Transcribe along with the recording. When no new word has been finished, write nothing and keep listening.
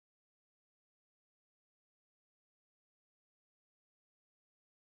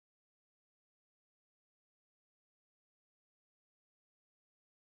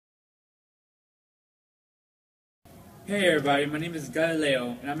Hey everybody, my name is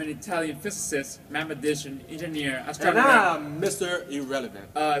Galileo, and I'm an Italian physicist, mathematician, engineer, And astronomer. I'm Mr. Irrelevant.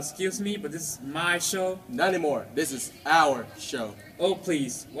 Excuse me, but this is my show? Not anymore. This is our show. Oh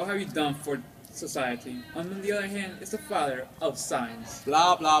please, what have you done for society? On the other hand, it's the father of science.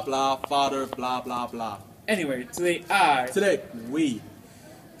 Blah, blah, blah, father, blah, blah, blah. Anyway, today we.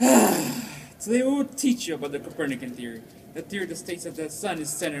 we will teach you about the Copernican theory. The theory that states that the sun is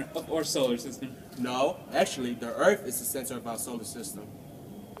the center of our solar system. No, actually, the Earth is the center of our solar system.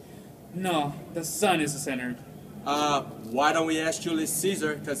 No, the sun is the center. Why don't we ask Julius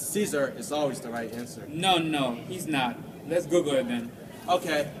Caesar? Because Caesar is always the right answer. No, he's not. Let's Google it then.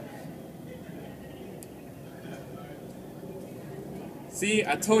 Okay. See,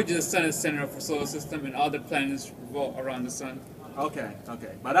 I told you the sun is the center of our solar system and all the planets revolve around the sun. Okay.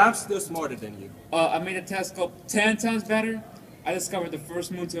 But I'm still smarter than you. I made a telescope 10 times better. I discovered the first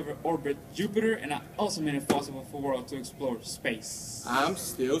moon to ever orbit Jupiter, and I also made it possible for the world to explore space. I'm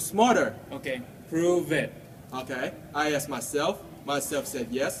still smarter. Okay, prove it. Okay. I asked myself. Myself said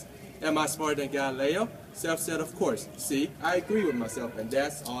yes. Am I smarter than Galileo? Self said of course. See, I agree with myself, and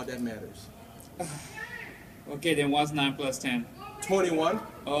that's all that matters. Okay, then what's 9 plus 10? 21.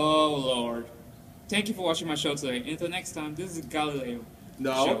 Oh, Lord. Thank you for watching my show today. Until next time, this is Galileo.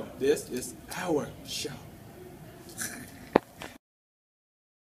 No, Show. this is our show.